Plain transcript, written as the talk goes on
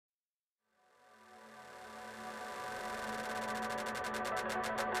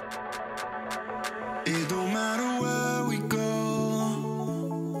It don't matter where we go,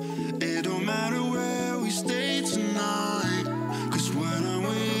 it don't matter where we stay tonight. 'Cause when I'm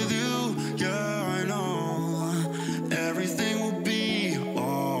with you, yeah, I know everything will be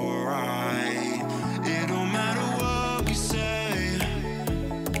alright. It don't matter what we say,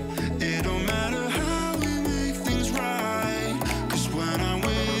 it don't matter how we make things right. 'Cause when I'm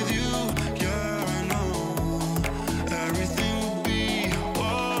with you, yeah, I know everything will be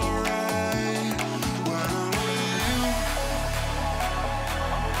alright. When I'm with you,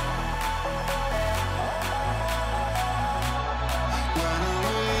 when I'm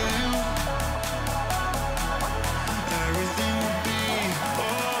with you, everything will be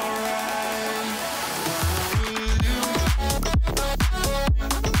alright. When I'm with you,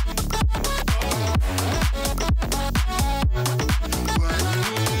 when I'm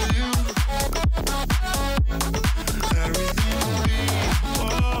with you, everything will be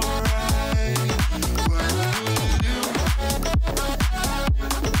alright. When I'm with you,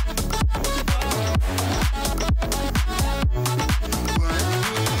 when I'm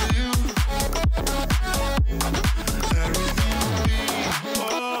with you, everything will be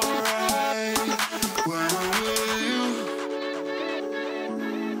alright. When I'm with you.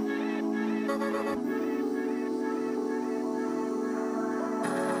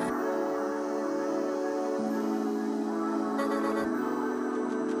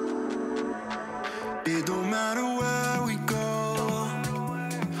 It don't matter where we go,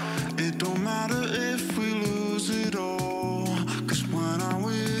 it don't matter if we lose it all. 'Cause when I'm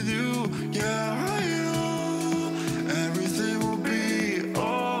with you, yeah, I know everything will be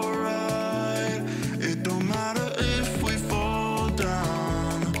alright. It don't matter if we fall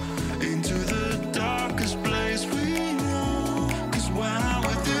down into the darkest place we know. 'Cause when I'm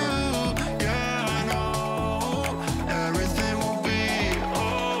with you, yeah, I know everything will be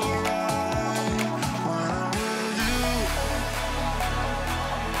alright. When I'm with you,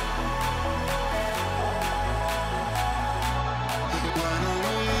 when I'm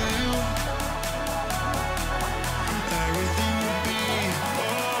with you, everything will be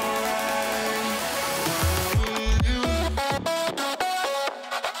alright. When I'm with you,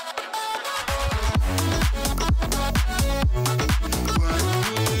 when I'm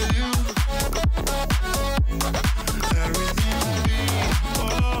with you, everything will be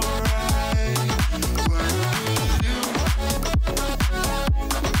alright. When I'm with you,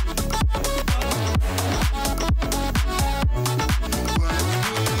 when I'm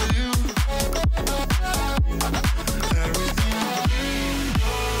with you, everything will be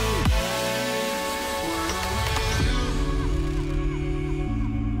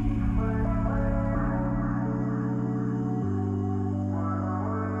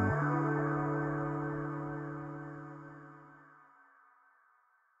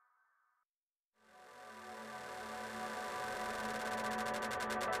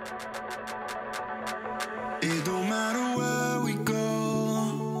It don't matter